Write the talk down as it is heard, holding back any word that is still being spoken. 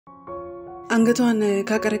አንገቷን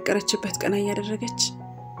ካቀረቀረችበት ቀና ያደረገች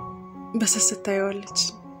በሰሰት ታየዋለች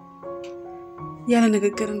ያለ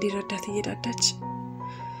ንግግር እንዲረዳት እየዳዳች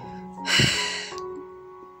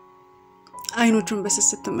አይኖቹን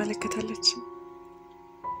በሰሰት ተመለከታለች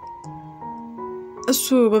እሱ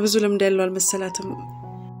በብዙ ልምድ ያለው አልመሰላትም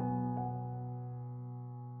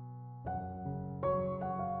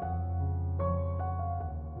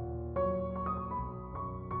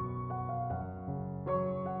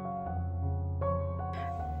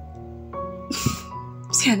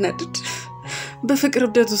ሲያናድድ በፍቅር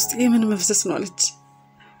እብደት ውስጥ የምን መፍሰስ ነው አለች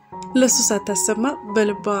ለሱ ሳታሰማ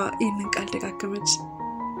በልባ ይህንን ቃል ደጋገመች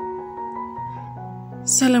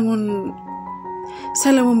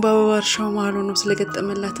ሰለሞን በአበባ እርሻው መሃል ሆኖ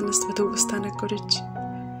ስለገጠመላት እንስት በትውስታ ነገረች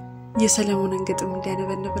የሰለሞንን ግጥም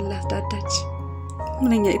እንዲያነበንብላት ዳዳች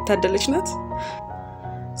ምንኛ የታደለች ናት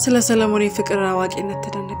ስለ ሰለሞን የፍቅር አዋቂነት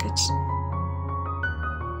ተደነቀች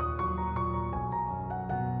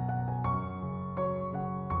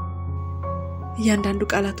ያንዳንዱ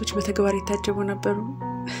ቃላቶች በተግባር ይታጀቡ ነበሩ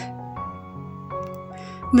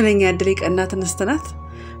ምንኛ እድል ቀናት እንስተናት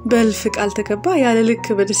በልፍ ቃል ተከባ ያለ ልክ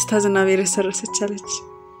በደስታ ዝናብ የረሰረሰች አለች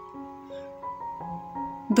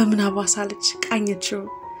በምናቧ ሳለች ቃኘችው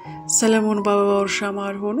ሰለሞን በአበባ እርሻ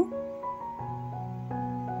መሃል ሆኖ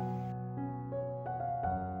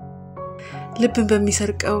ልብን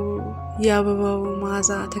በሚሰርቀው የአበባው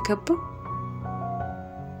መዓዛ ተከባ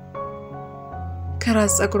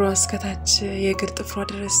ከራስ ጸጉሯ እስከታች የእግር ጥፍሯ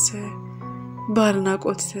ድረስ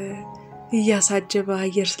ባልናቆት እያሳጀበ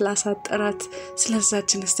አየር ስላሳጠራት ስለዛች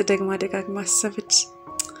እንስት ደጋግማ አሰበች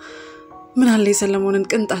ምን አለ የሰለሞንን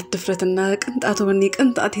ቅንጣት ድፍረትና ቅንጣት ወኔ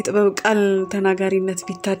ቅንጣት የጥበብ ቃል ተናጋሪነት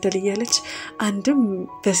ቢታደል እያለች አንድም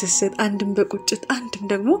በስስት አንድም በቁጭት አንድም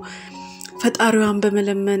ደግሞ ፈጣሪዋን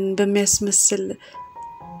በመለመን በሚያስመስል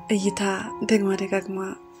እይታ ደጋግማ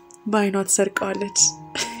ባይኗ ተሰርቀዋለች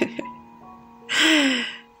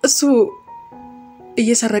እሱ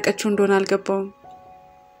እየሰረቀችው እንደሆነ አልገባውም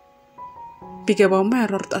ቢገባውማ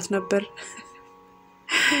ያሯርጣት ነበር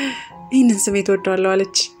ይህንን ስሜት ወደዋለሁ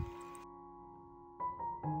አለች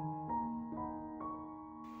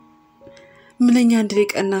ምንኛ እንድሬ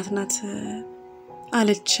ቀናት ናት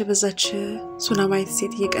አለች በዛች ሱናማይት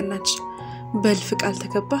ሴት እየቀናች በልፍ ቃል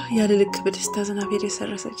ተከባ ያለ ልክ በደስታ ዝናብ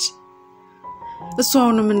የረሰረሰች እሱ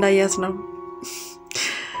አሁንም እንዳያት ነው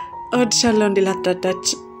አውድሻለሁ እንዲላት ዳዳች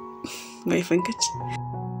ወይ ፈንከች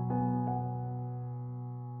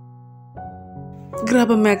ግራ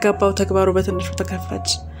በሚያጋባው ተግባሩ በትንሹ ተከፋች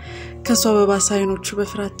ከሷ በባሰ አይኖቹ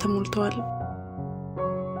በፍርሃት ተሞልተዋል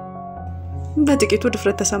በጥቂቱ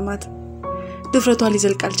ድፍረት ተሰማት ድፍረቷ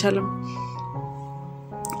ሊዘልቅ አልቻለም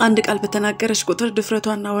አንድ ቃል በተናገረች ቁጥር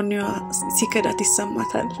ድፍረቷና ወኔዋ ሲከዳት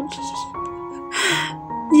ይሰማታል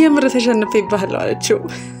የምር ተሸንፈ ይባላል አለችው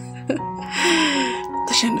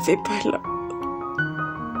ተሸንፈ ይባላል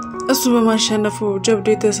እሱ በማሸነፉ ጀብዱ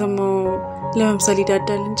የተሰማው ለመምሰል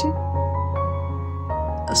ይዳዳል እንጂ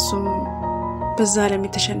እሱም በዛ ዓለም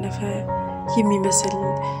የተሸነፈ የሚመስል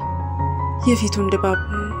የፊቱን ድባብ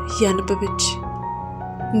ያነበበች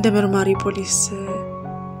እንደ መርማሪ ፖሊስ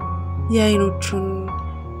የአይኖቹን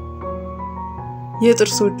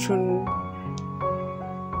የጥርሶቹን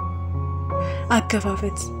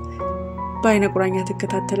አከፋፈት በአይነ ቁራኛ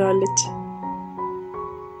ተከታተለዋለች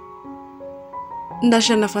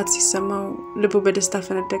እንዳሸነፋት ሲሰማው ልቡ በደስታ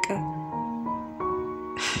ፈነደቀ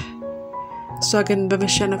እሷ ግን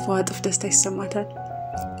በመሸነፏ አጥፍ ደስታ ይሰማታል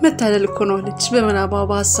መታደል እኮ ነው አለች በመናቧ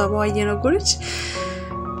በሐሳቧ እየነገረች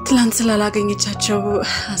ትላንት ስላላገኘቻቸው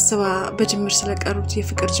አስባ በጅምር ስለቀሩት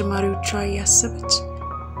የፍቅር ጅማሬዎቿ ያሰበች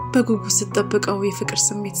በጉጉት ስትጠብቀው የፍቅር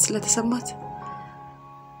ስሜት ስለተሰማት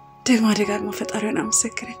ደጋግማ ፈጣሪዋን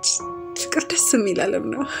አመሰከረች ፍቅር ደስ የሚል ዓለም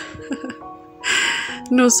ነው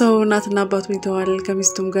ነው ሰው እናትና አባቱን ይተዋል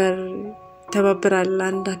ከሚስቱም ጋር ተባብራል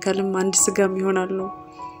አንድ አካልም አንድ ስጋም ይሆናሉ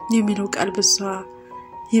የሚለው ቃል በሷ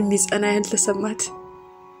የሚጸና ያህል ተሰማት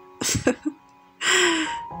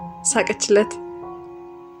ሳቀችለት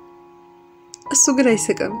እሱ ግን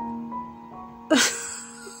አይስቅም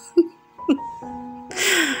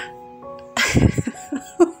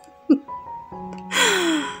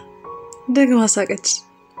ደግማ ሳቀች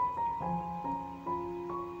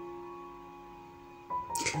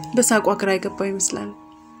በሳቋ ግራ የገባው ይመስላል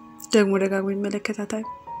ደግሞ ደጋግሞ ይመለከታታል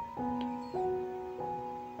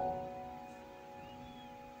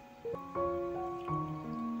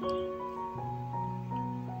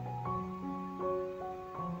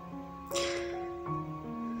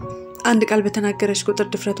አንድ ቃል በተናገረች ቁጥር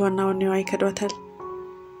ድፍረቷና ወኔዋ ይከዷታል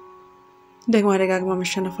ደጋግማ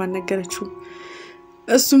መሸነፏን ነገረችው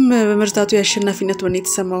እሱም በመርታቱ ያሸናፊነት ወኔ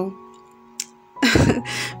ተሰማው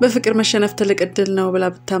በፍቅር መሸነፍ ትልቅ እድል ነው ብላ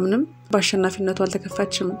ብታምንም በአሸናፊነቱ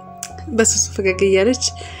አልተከፋችም። በስሱ ፈገግ እያለች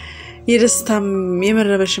የደስታም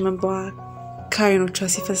የመረበሽም እንባ ከዓይኖቿ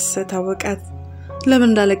ሲፈስ ታወቃት። ለምን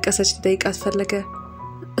እንዳለቀሰች ጠይቃት ፈለገ።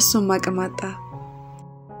 እሱም አቅም አጣ።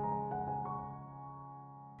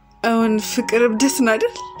 አሁን ፍቅር እብደት ነው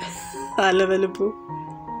አይደል አለ በልቡ።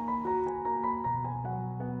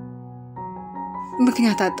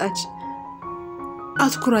 ምክንያት አጣች።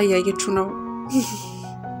 አትኩራ ያየችው ነው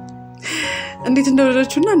እንዴት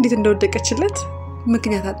እንደወደደችውና እንዴት እንደወደቀችለት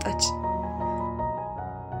ምክንያት አጣች።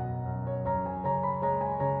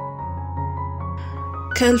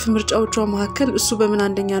 ከልፍ ምርጫዎቿ መካከል እሱ በምን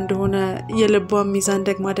አንደኛ እንደሆነ የልቧን ሚዛን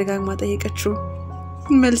ደጋግማ ጠየቀችው።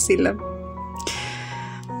 መልስ የለም።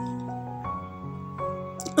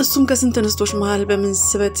 እሱም ከስንት ንስቶች መሃል በምን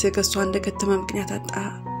ስበት ከሷ እንደከተመ ምክንያት አጣ።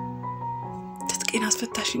 ትጥቄን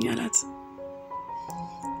አስፈታሽኝ አላት።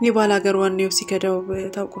 የባል ሀገር ዋናው ሲከዳው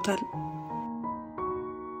ታውቁታል።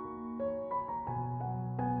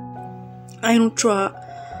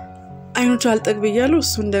 አይኖቿ አልጠግብ እያሉ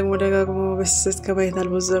እሱን ደግሞ ደጋግሞ በስስት ከማየት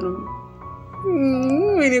አልቦዘኑም።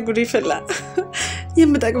 ወይኔ ጉድ ይፈላ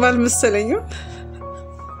የምጠግባል መሰለኝ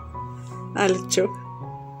አለችው።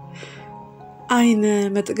 አይነ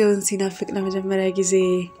መጥገብን ሲናፍቅ ለመጀመሪያ ጊዜ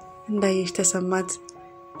እንዳየሽ ተሰማት።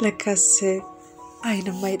 ለካስ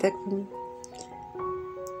አይንም አይጠግብም።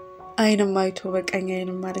 አይንም አይቶ በቃኝ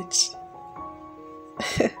አይንም አለች።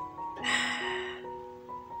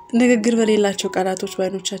 ንግግር በሌላቸው ቃላቶች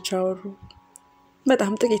ባይኖቻቸው አወሩ።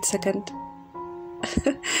 በጣም ጥቂት ሰከንድ።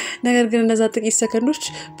 ነገር ግን እነዛ ጥቂት ሰከንዶች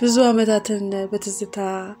ብዙ አመታትን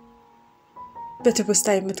በትውስታ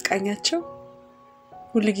የምትቃኛቸው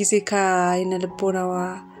ሁሉ ጊዜ ከአይነ ልቦናዋ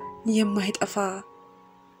የማይጠፋ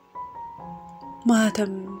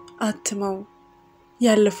ማህተም አትመው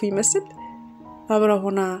ያለፉ ይመስል አብራ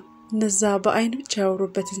ሆና እነዛ በአይን ብቻ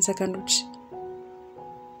ያወሩበትን ሰከንዶች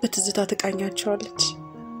በትዝታ ትቃኛቸዋለች።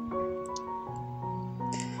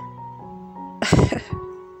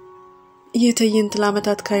 የትዕይንት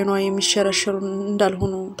ለዓመታት ከዓይኗ የሚሸረሸሩ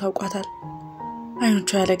እንዳልሆኑ ታውቋታል። አይኖቿ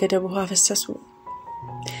ያለ ገደብ ውሃ ፈሰሱ።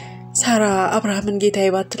 ሳራ አብርሃምን ጌታዬ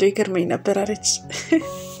ባትለው ይገርመኝ ነበር አለች።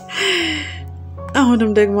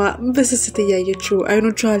 አሁንም ደግሞ በስስት እያየችው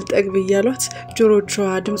አይኖቿ አልጠግብ እያሏት ጆሮቿ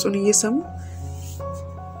ድምጹን እየሰሙ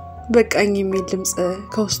በቃኝ የሚል ድምጽ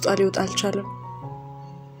ከውስጧ ሊወጣ አልቻለም።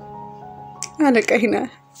 አለቃይና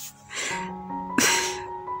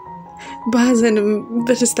በሐዘንም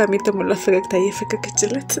በደስታም የተሞላ ፈገግታ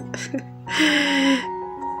እየፈገገችለት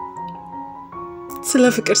ስለ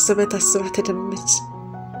ፍቅር ስበት አስባ ተደመመች።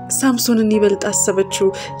 ሳምሶንን ይበልጥ አሰበችው።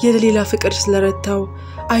 የሌላ ፍቅር ስለረታው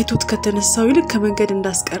አይቶት ከተነሳው ይልቅ ከመንገድ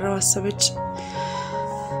እንዳስቀረው አሰበች።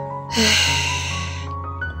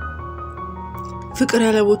 ፍቅር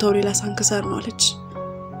ያለ ቦታው ሌላ ሳንከሳር ነው አለች።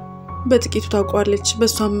 በጥቂቱ ታውቋለች።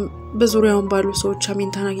 በሷም በዙሪያውን ባሉ ሰዎች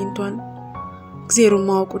አሜንታን አግኝቷል። እግዚአብሔርን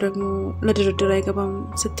ማወቁ ደግሞ ለድርድር አይገባም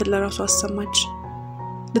ስትል ለራሷ አሰማች።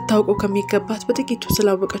 ልታውቀው ከሚገባት በጥቂቱ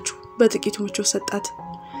ስላወቀችው በጥቂቱ ምቾት ሰጣት።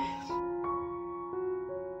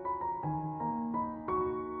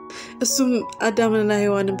 እሱም አዳምና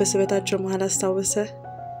ሔዋንን በስበታቸው መሃል አስታወሰ።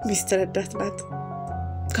 ሚስት ረዳት ናት፣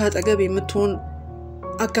 ከአጠገብ የምትሆን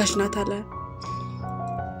አጋዥ ናት አለ።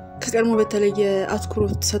 ከቀድሞ በተለየ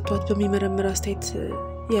አትኩሮት ሰጥቷት በሚመረምር አስተያየት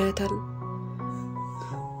ያያታል።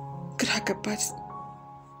 ግራ ገባት።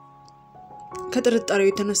 ከጥርጣሬው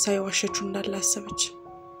የተነሳ የዋሸችው እንዳለ አሰበች።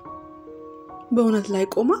 በእውነት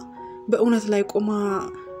ላይ ቆማ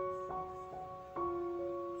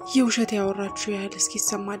የውሸት ያወራችው ያህል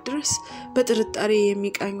እስኪሰማት ድረስ በጥርጣሬ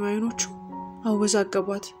የሚቃኙ አይኖቹ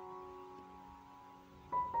አወዛገቧት።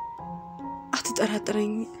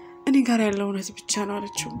 አትጠራጥረኝ፣ እኔ ጋር ያለው እውነት ብቻ ነው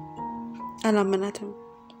አለችው። አላመናትም።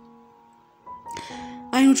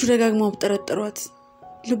 አይኖቹ ደጋግመው አብጠረጠሯት።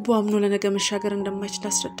 ልቧ አምኖ ለነገ መሻገር እንደማይችል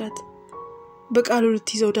አስረዳት። በቃሉ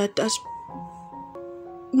ልትይዘው ዳዳች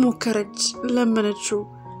ሞከረች፣ ለመነችው።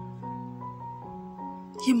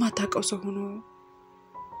 የማታውቀው ሰው ሆኖ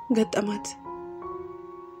ገጠማት።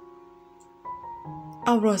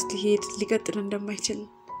 አብሯት ሊቀጥል እንደማይችል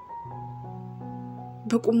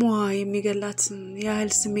በቁሟ የሚገላት ያህል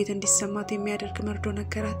ስሜት እንዲሰማት የሚያደርግ መርዶ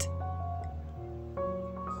ነገራት።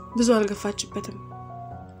 ብዙ አልገፋችበትም።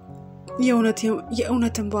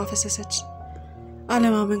 የእውነትን እንባ ፈሰሰች።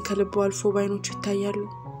 አለማመን ከልቧ አልፎ ባይኖቹ ይታያሉ።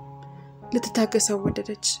 ልትታገሰው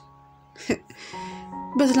ወደደች።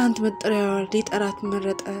 በትላንት መጠሪያዋ ሊጠራት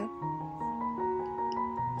መረጠ።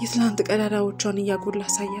 የትላንት ቀዳዳዎቿን እያጎላ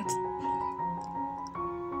አሳያት።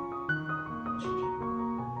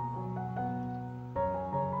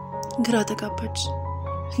 ግራ ተጋባች።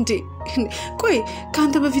 እንዴ ቆይ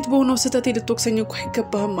ካንተ በፊት በሆነው ስተት ልትወቅሰኝ እኮ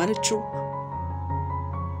አይገባህም አለችው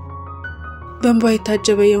በእንባ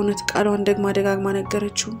የታጀበ የእውነት ቃሏን ደግማ ደጋግማ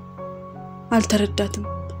ነገረችው አልተረዳትም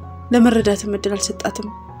ለመረዳትም እድል አልሰጣትም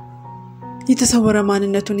የተሰወረ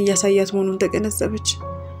ማንነቱን እያሳያት መሆኑን ተገነዘበች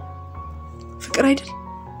ፍቅር አይደል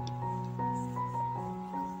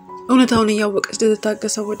እውነታውን እያወቀች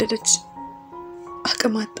ልትታገሰው ወደደች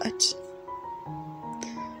አቅም አጣች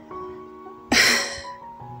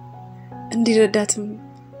እንዲረዳትም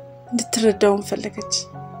እንድትረዳውም ፈለገች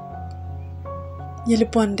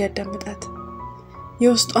የልቧን እንዲያዳምጣት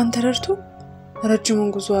የውስጧን ተረድቶ ረጅሙን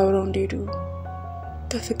ጉዞ አብረው እንዲሄዱ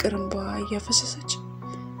በፍቅር እንባ እያፈሰሰች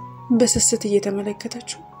በስስት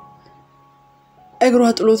እየተመለከተችው እግሯ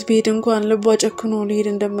ጥሎት ቢሄድ እንኳን ልቧ ጨክኖ ሊሄድ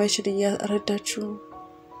እንደማይችል እያረዳችው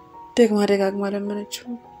ደግማ ደጋግማ ለመነችው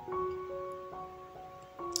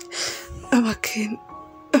እባክህን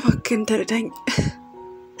ተረዳኝ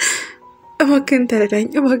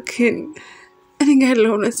እባክህን እኔ ጋር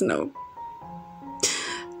ያለው እውነት ነው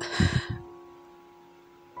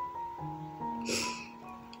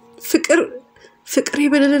ፍቅር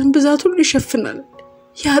የበደልን ብዛት ሁሉ ይሸፍናል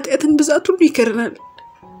የኃጢአትን ብዛት ሁሉ ይከርናል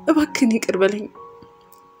እባክህን ይቅር በለኝ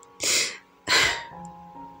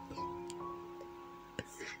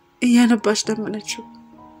እያነባች ለመነችው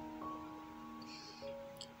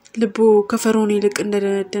ልቡ ከፈርዖን ይልቅ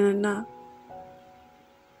እንደደነደነና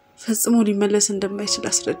ፈጽሞ ሊመለስ እንደማይችል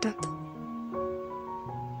አስረዳት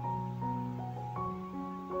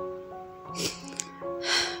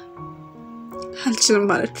አልችልም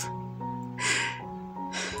ማለችው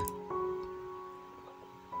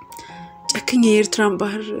ጨክኜ የኤርትራን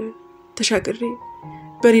ባህር ተሻግሬ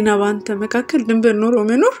በሪና ባንተ መካከል ድንበር ኖሮ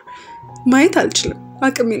መኖር ማየት አልችልም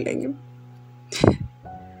አቅም የለኝም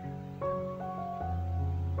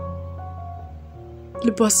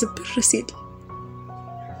ልቧ ስብር ሲል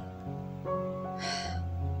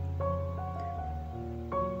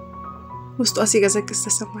ውስጧ ሲገዘግዝ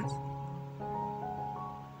ተሰማት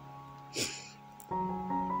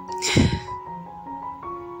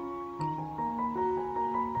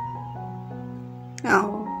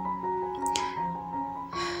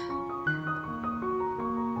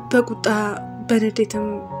በቁጣ በንዴትም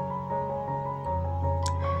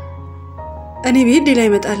እኔ ቤት ሌላ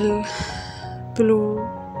ይመጣል ብሎ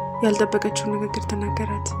ያልጠበቀችው ንግግር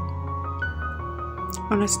ተናገራት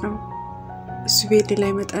እውነት ነው እሱ ቤት ሌላ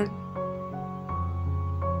ይመጣል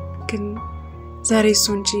ግን ዛሬ እሱ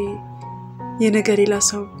እንጂ የነገር ሌላ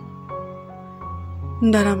ሰው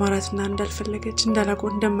እንዳላማራትና እንዳልፈለገች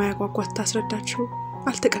እንደማያጓጓት ታስረዳችው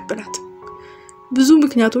አልተቀበላትም ብዙ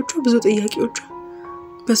ምክንያቶቿ ብዙ ጥያቄዎቿ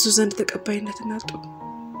በሱ ዘንድ ተቀባይነትን አጡ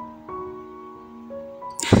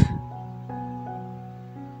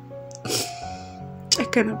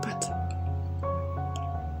ጨከነባት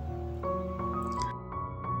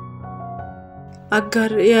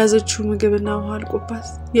አጋር የያዘችው ምግብና ውሃ አልቆባት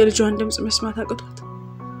የልጇን ድምጽ መስማት አቅቷት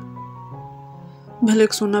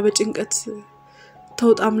በለቅሶና በጭንቀት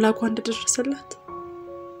ተውጣ አምላኳ እንደደረሰላት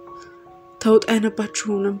ተውጣ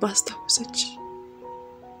የነባችውን እንባ አስታወሰች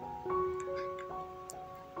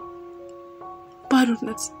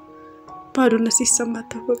ባዶነት ሲሰማት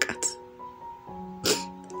ታወቃት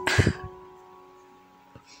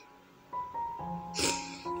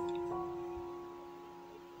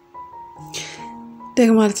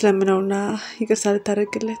ደግማ ልትለምነውና ይቅርታ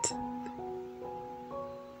ልታደርግለት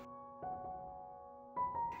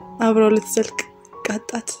አብረው ልትዘልቅ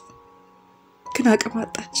ቃጣት ግን አቅም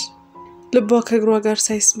አጣች ልቧ ከእግሯ ጋር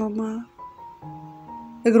ሳይስማማ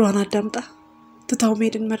እግሯን አዳምጣ ትታው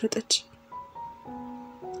መሄድን መረጠች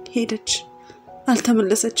ሄደች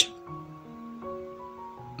አልተመለሰችም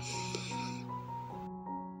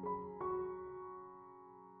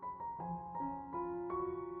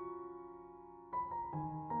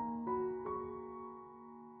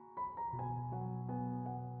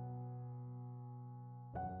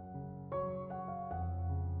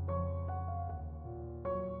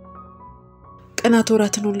ቀናት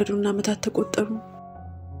ወራትን ወለዱና ዓመታት ተቆጠሩ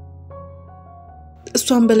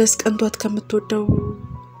እሷን በለስ ቀንቷት ከምትወደው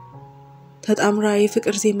ተጣምራ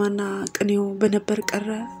የፍቅር ዜማና ቅኔው በነበር ቀረ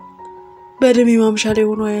በደም ማምሻ ላይ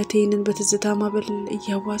ሆኖ አያቴንን በትዝታ ማበል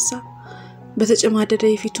እያዋሳ በተጨማደደ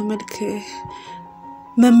የፊቱ መልክ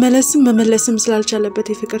መመለስም ስላልቻለበት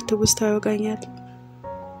የፍቅር ትውስታ ያወጋኛል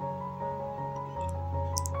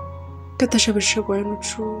ከተሸበሸቡ አይኖቹ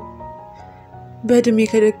በደም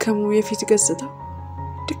የከደከሙ የፊት ገጽታ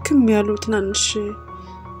ድክም ያሉ ትናንሽ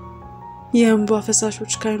የእንባ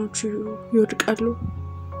ፈሳሾች ከአይኖቹ ይወድቃሉ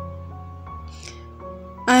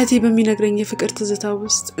አያቴ በሚነግረኝ የፍቅር ትዝታ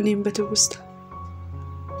ውስጥ እኔም በትውስታ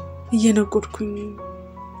እየነጎድኩኝ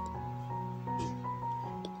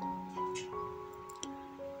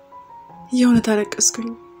የሆነ ታረቀስኩኝ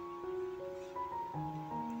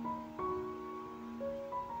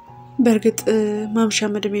በርግጥ ማምሻ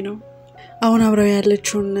መድሜ ነው አሁን አብራው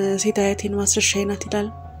ያለችውን ሴት አያቴን ማስረሻይ ናት ይላል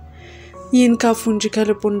ይህን ካፉ እንጂ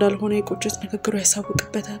ከልቦ እንዳልሆነ የቁጭት ንግግሩ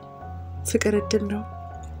ያሳውቅበታል ፍቅር እድል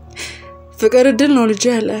ነው ልጅ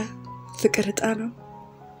ያለ ፍቅር ዕጣ ነው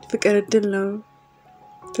ፍቅር እድል ነው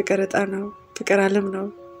ፍቅር ዕጣ ነው ፍቅር ዓለም ነው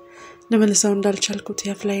ለመልሰው እንዳልቻልኩት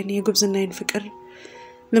ያፍላይን የጉብዝናዬን ፍቅር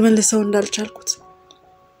ለመልሰው እንዳልቻልኩት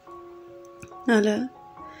አለ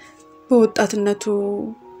በወጣትነቱ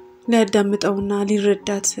ሊያዳምጠውና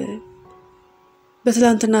ሊረዳት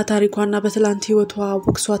በትላንትና ታሪኳና በትላንት ህይወቷ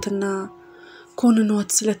ወክሷትና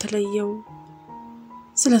ኮንኗት ስለተለየው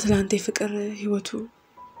ስለ ትላንት የፍቅር ህይወቱ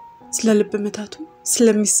ስለ ልብ መታቱ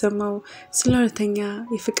ስለሚሰማው ስለተኛ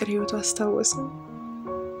የፍቅር ህይወቱ አስታወሰ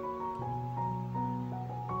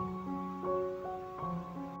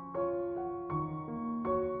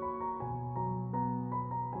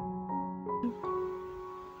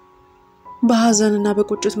በሐዘንና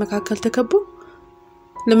በቁጭት መካከል ተከቦ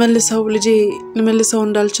ለመልሰው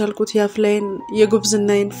እንዳልቻልኩት ያፍላይን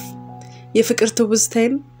የጉብዝናዬን የፍቅር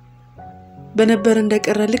ትውስታዬን በነበር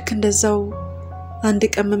እንደቀረ ልክ እንደዛው አንድ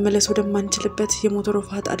ቀን መመለስ ወደማንችልበት የሞተር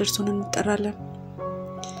ወፋት አድርሶን እንጠራለን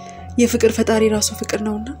የፍቅር ፈጣሪ ራሱ ፍቅር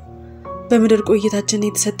ነውና በመድር ቆይታችን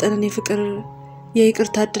የተሰጠንን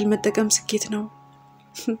የይቅርታ እድል መጠቀም ስኬት ነው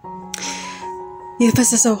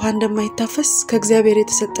የፈሰሰው ውሃ እንደማይታፈስ ከእግዚአብሔር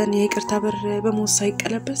የተሰጠን የይቅርታ በር በሞት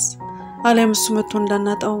ሳይቀለበስ ዓለም እሱ መጥቶ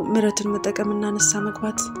እንዳናጣው ምሕረትን መጠቀምና ንስሐ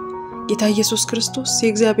መግባት ጌታ ኢየሱስ ክርስቶስ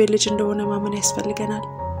የእግዚአብሔር ልጅ እንደሆነ ማመን ያስፈልገናል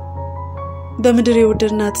በመድር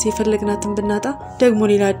የወደድናት የፈለግናትን ብናጣ ደግሞ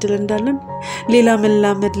ሌላ እድል እንዳለን ሌላ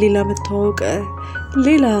መላመድ ሌላ መተዋወቅ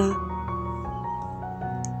ሌላ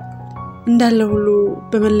እንዳለ ሁሉ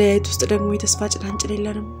በመለያየት ውስጥ ደግሞ የተስፋ ጭላንጭል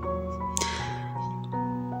የለንም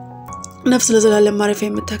ነፍስ ለዘላለም ማረፊያ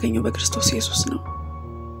የምታገኘው በክርስቶስ ኢየሱስ ነው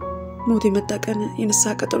ሞት የመጣቀን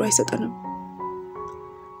የንስሐ ቀጠሮ አይሰጠንም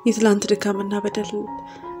የትላንት ድካምና በደል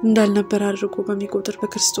እንዳልነበር አድርጎ በሚቆጥር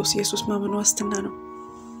በክርስቶስ ኢየሱስ ማመን ዋስትና ነው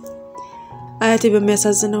አያቴ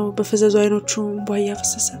በሚያሳዝነው በፈዘዙ አይኖቹ እንባ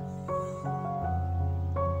ያፈሰሰ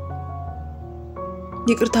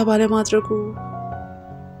ይቅርታ ባለማድረጉ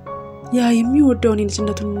ያ የሚወደውን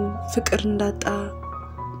የልጅነቱን ፍቅር እንዳጣ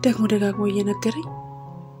ደግሞ ደጋግሞ እየነገረኝ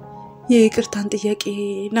የይቅርታን ጥያቄ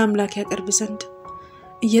ለአምላክ ያቀርብ ዘንድ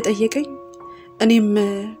እየጠየቀኝ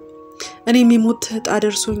እኔም የሞት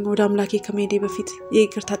ጣደርሶኝ ወደ አምላኬ ከመሄዴ በፊት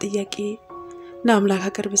የይቅርታ ጥያቄ ለአምላክ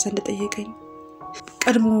አቀርብ ዘንድ ጠየቀኝ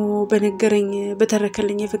ቀድሞ በነገረኝ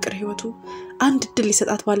በተረከልኝ የፍቅር ህይወቱ አንድ ድል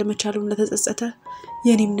ሊሰጣት ባለመቻሉ እንደተጸጸተ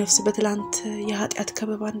የኔም ነፍስ በትላንት የኃጢአት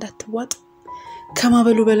ከበባ እንዳትዋጥ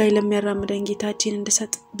ከማበሉ በላይ ለሚያራምደኝ ጌታችን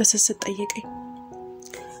እንድሰጥ በስስት ጠየቀኝ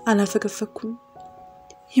አላፈገፈኩም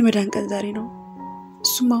የመዳን ቀን ዛሬ ነው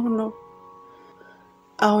እሱም አሁን ነው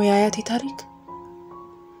አዎ የአያቴ ታሪክ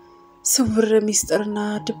ስውር ሚስጥርና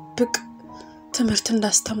ድብቅ ትምህርት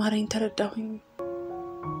እንዳስተማረኝ ተረዳሁኝ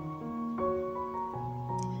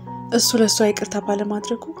እሱ ለሷ ይቅርታ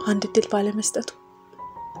ባለማድረጉ አንድ ድል ባለመስጠቱ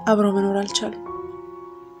አብሮ መኖር አልቻለም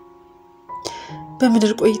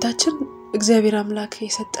በመድር ቆይታችን እግዚአብሔር አምላክ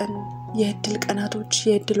የሰጠን የእድል ቀናቶች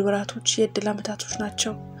የእድል ወራቶች የእድል አመታቶች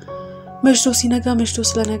ናቸው መሽቶ ሲነጋ መሽቶ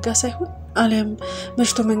ስለነጋ ሳይሆን ዓለም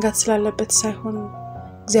መሽቶ መንጋት ስላለበት ሳይሆን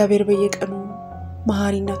እግዚአብሔር በየቀኑ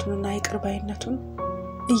መሐሪነቱንና ይቅርባይነቱን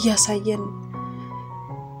እያሳየን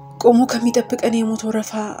ቆሞ ከሚጠብቀን የሞት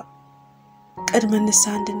ወረፋ ቀድመን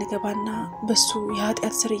ንስሐ እንድንገባና በሱ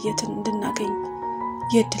የኃጢአት ስርየትን እንድናገኝ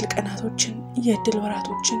የእድል ቀናቶችን የእድል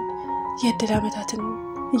ወራቶችን የእድል አመታትን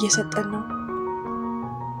እየሰጠን ነው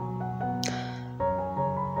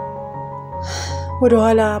ወደ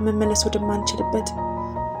ኋላ መመለስ ወደማንችልበት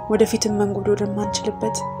ወደፊትም መንጎድ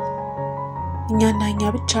ወደማንችልበት እኛና እኛ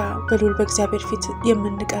ብቻ በሉል በእግዚአብሔር ፊት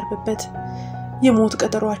የምንቀርብበት የሞት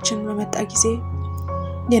ቀጠሯችን በመጣ ጊዜ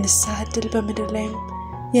የንስሐ እድል በመድር ላይም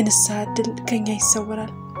የንስሐ እድል ከኛ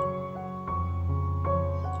ይሰወራል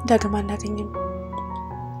ዳግም አናገኝም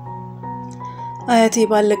አያቴ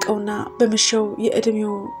ባለቀውና በመሸው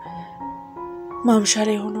የእድሜው ማምሻ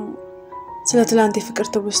ላይ ሆኖ ስለ ትላንት የፍቅር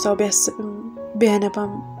ትውስታው ቢያስብም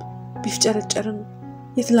ቢያነባም ቢፍጨረጨርም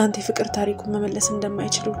የትላንት የፍቅር ታሪኩን መመለስ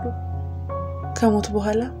እንደማይችል ሁሉ ከሞት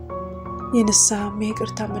በኋላ የንስሐ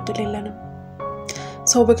የይቅርታ እድል የለንም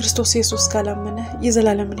ሰው በክርስቶስ ኢየሱስ ካላመነ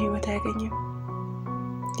የዘላለምን ህይወት አያገኝም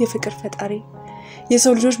የፍቅር ፈጣሪ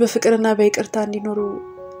የሰው ልጆች በፍቅርና በይቅርታ እንዲኖሩ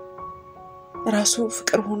ራሱ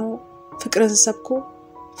ፍቅር ሆኖ ፍቅርን ሰብኮ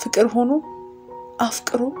ፍቅር ሆኖ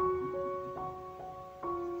አፍቅሮ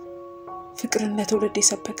ፍቅርን ለትውልድ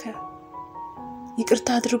የሰበከ ይቅርታ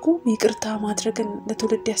አድርጎ ይቅርታ ማድረግን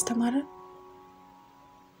ለትውልድ ያስተማረ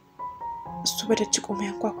እሱ በደጅ ቆሞ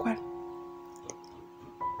ያንኳኳል።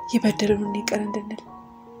 የበደሉን ይቅር እንድንል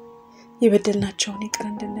የበደልናቸውን ይቅር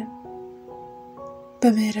እንድንል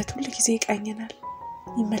በምህረት ሁሉ ጊዜ ይቃኘናል፣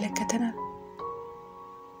 ይመለከተናል።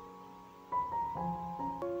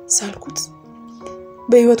 ሳልኩት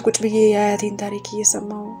በህይወት ቁጭ ብዬ የአያቴን ታሪክ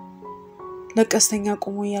እየሰማው ለቀስተኛ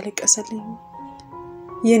ቆሞ ያለቀሰልኝ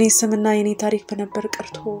የኔ ስምና የኔ ታሪክ በነበር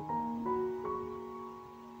ቀርቶ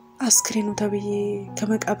አስክሬኑ ተብዬ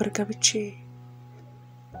ከመቃብር ገብቼ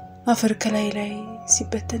አፈር ከላይ ላይ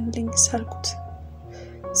ሲበተንልኝ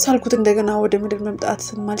ሳልኩት እንደገና ወደ ምድር መምጣት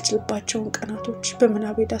ማልችልባቸውን ቀናቶች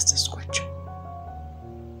በመናቤ ዳሰስኳቸው።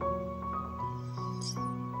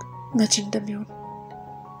 መቼ እንደሚሆን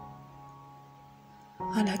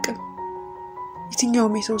አላቅም።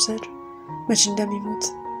 የትኛውም የሰው ዘር መቼ እንደሚሞት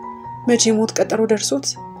መቼ ሞት ቀጠሮ ደርሶት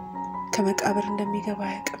ከመቃብር እንደሚገባ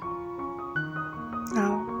አያቅም።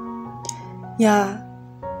 አዎ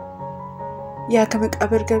ያ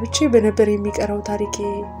ከመቃብር ገብቼ በነበር የሚቀረው ታሪኬ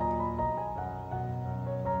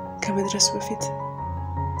ከመድረስ በፊት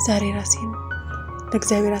ዛሬ ራሴን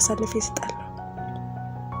ለእግዚአብሔር አሳልፌ እሰጣለሁ።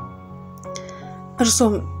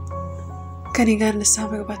 እርሶም ከኔ ጋር ንስሐ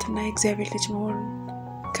መግባትና የእግዚአብሔር ልጅ መሆን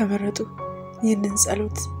ከመረጡ ይህንን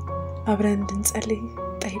ጸሎት አብረን እንድንጸልይ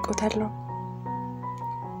ጠይቆታለሁ።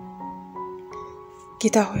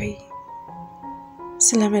 ጌታ ሆይ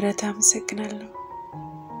ስለ ምሕረትህ አመሰግናለሁ።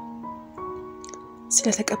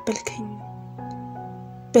 ስለተቀበልከኝ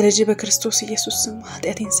በልጅ በክርስቶስ ኢየሱስ ስም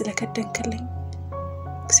ኃጢአቴን ስለከደንክልኝ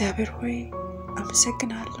እግዚአብሔር ሆይ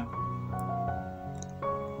አመሰግናለሁ።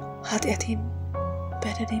 ኃጢአቴን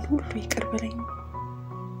በደሌን ሁሉ ይቅር በለኝ።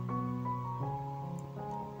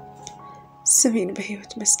 ስሜን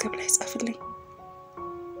በሕይወት መዝገብ ላይ ጻፍልኝ።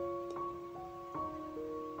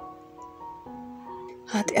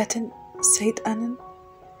 ኃጢአትን፣ ሰይጣንን፣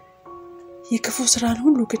 የክፉ ስራን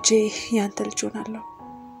ሁሉ ክጄ ያንተ ልጅ ሆናለሁ።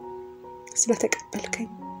 ስለተቀበልከኝ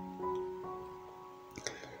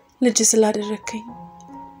ልጅ ስላደረከኝ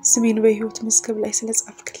ስሜን በሕይወት መዝገብ ላይ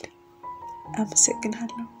ስለጻፍክልኝ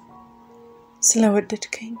አመሰግናለሁ።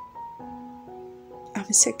 ስለወደድከኝ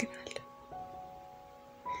አመሰግናለሁ።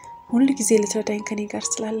 ሁሉ ጊዜ ልትረዳኝ ከኔ ጋር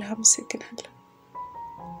ስላለህ አመሰግናለሁ።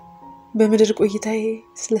 በምድር ቆይታዬ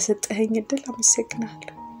ስለሰጠኸኝ እድል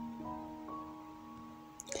አመሰግናለሁ።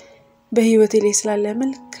 በሕይወቴ ላይ ስላለ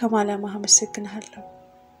መልካም ዓላማ አመሰግናለሁ።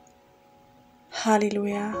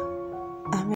 ሃሌሉያ